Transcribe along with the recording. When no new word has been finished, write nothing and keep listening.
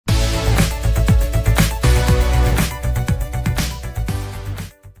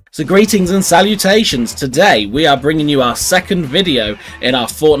So greetings and salutations. Today we are bringing you our second video in our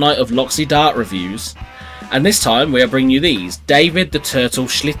fortnight of Loxley dart reviews, and this time we are bringing you these David the Turtle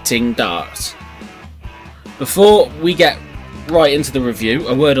Schlichting darts. Before we get right into the review,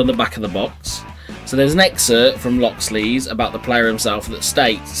 a word on the back of the box. So there's an excerpt from Loxleys about the player himself that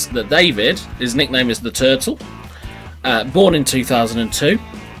states that David, his nickname is the Turtle, born in 2002,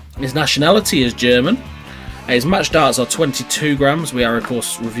 his nationality is German. His match darts are 22 grams. We are of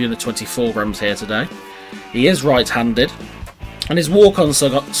course reviewing the 24 grams here today. He is right-handed, and his walk-on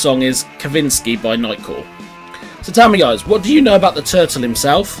song is Kavinsky by Nightcore. So tell me guys, what do you know about the Turtle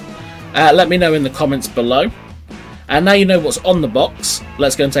himself? Let me know in the comments below. And now you know what's on the box,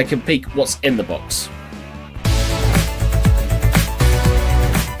 let's go and take a peek what's in the box.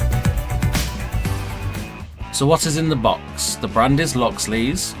 So what is in the box? The brand is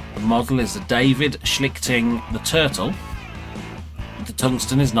Loxleys. The model is the David Schlichting the Turtle. The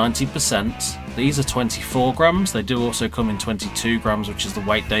tungsten is 90%. These are 24 grams. They do also come in 22 grams, which is the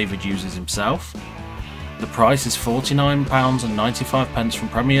weight David uses himself. The price is £49.95 from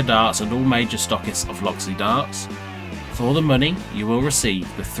Premier Darts and all major stockists of Loxley darts. For the money, you will receive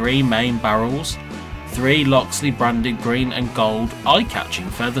the 3 main barrels, 3 Loxley branded green and gold eye-catching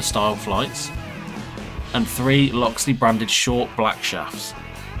feather style flights, and 3 Loxley branded short black shafts.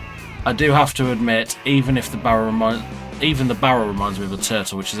 I do have to admit, even the barrel reminds me of a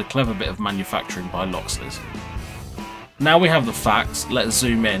turtle, which is a clever bit of manufacturing by Loxleys. Now we have the facts, let's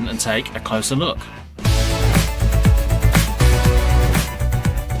zoom in and take a closer look.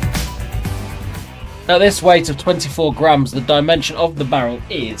 At this weight of 24 grams, the dimension of the barrel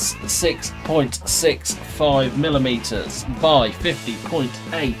is 6.65mm by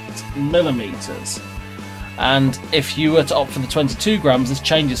 50.8mm. And if you were to opt for the 22 grams, this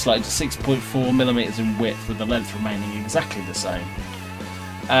changes slightly to 6.4mm in width, with the length remaining exactly the same.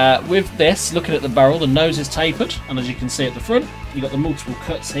 With this, looking at the barrel, the nose is tapered, and as you can see at the front, you've got the multiple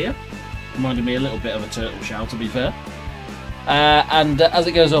cuts here, reminding me a little bit of a turtle shell, to be fair. And as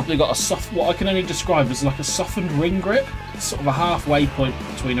it goes up, you've got a soft, what I can only describe as like a softened ring grip. It's sort of a halfway point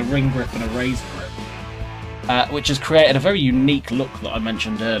between a ring grip and a razor grip, which has created a very unique look that I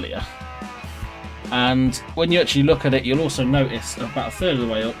mentioned earlier. And when you actually look at it, you'll also notice about a third of the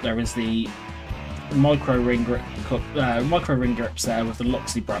way up there is the micro ring grips there with the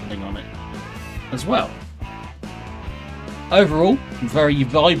Loxley branding on it as well. Overall, very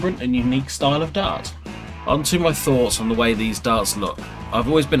vibrant and unique style of dart. On to my thoughts on the way these darts look. I've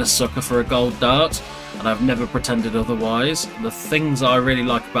always been a sucker for a gold dart, and I've never pretended otherwise. The things I really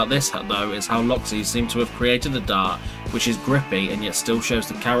like about this though is how Loxleys seem to have created a dart which is grippy and yet still shows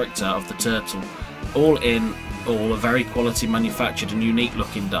the character of the turtle. All in all, a very quality manufactured and unique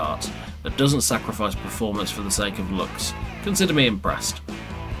looking dart that doesn't sacrifice performance for the sake of looks. Consider me impressed.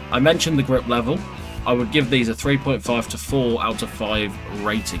 I mentioned the grip level. I would give these a 3.5 to 4 out of 5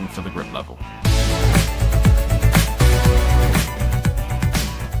 rating for the grip level.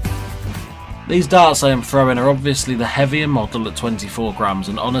 These darts I am throwing are obviously the heavier model at 24 grams,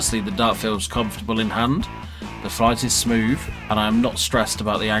 and honestly the dart feels comfortable in hand. The flight is smooth, and I am not stressed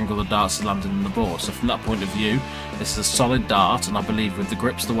about the angle the darts are landing on the board, so from that point of view, this is a solid dart, and I believe with the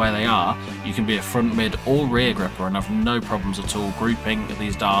grips the way they are, you can be a front, mid or rear gripper and have no problems at all grouping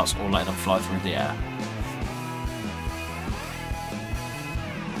these darts or letting them fly through the air.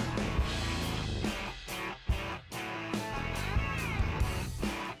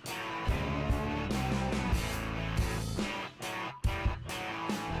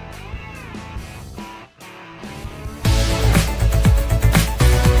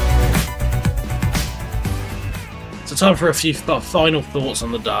 So time for a few final thoughts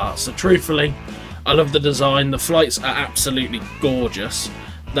on the darts. So truthfully, I love the design. The flights are absolutely gorgeous,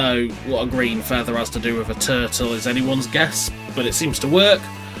 though what a green feather has to do with a turtle is anyone's guess, but it seems to work.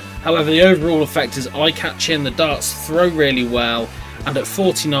 However, the overall effect is eye-catching, the darts throw really well, and at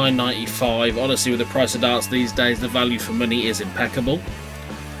 $49.95, honestly with the price of darts these days, the value for money is impeccable.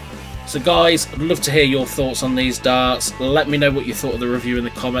 So guys, I'd love to hear your thoughts on these darts. Let me know what you thought of the review in the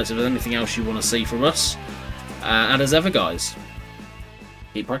comments, if there's anything else you want to see from us. And as ever guys,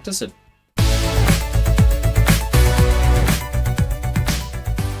 keep practicing.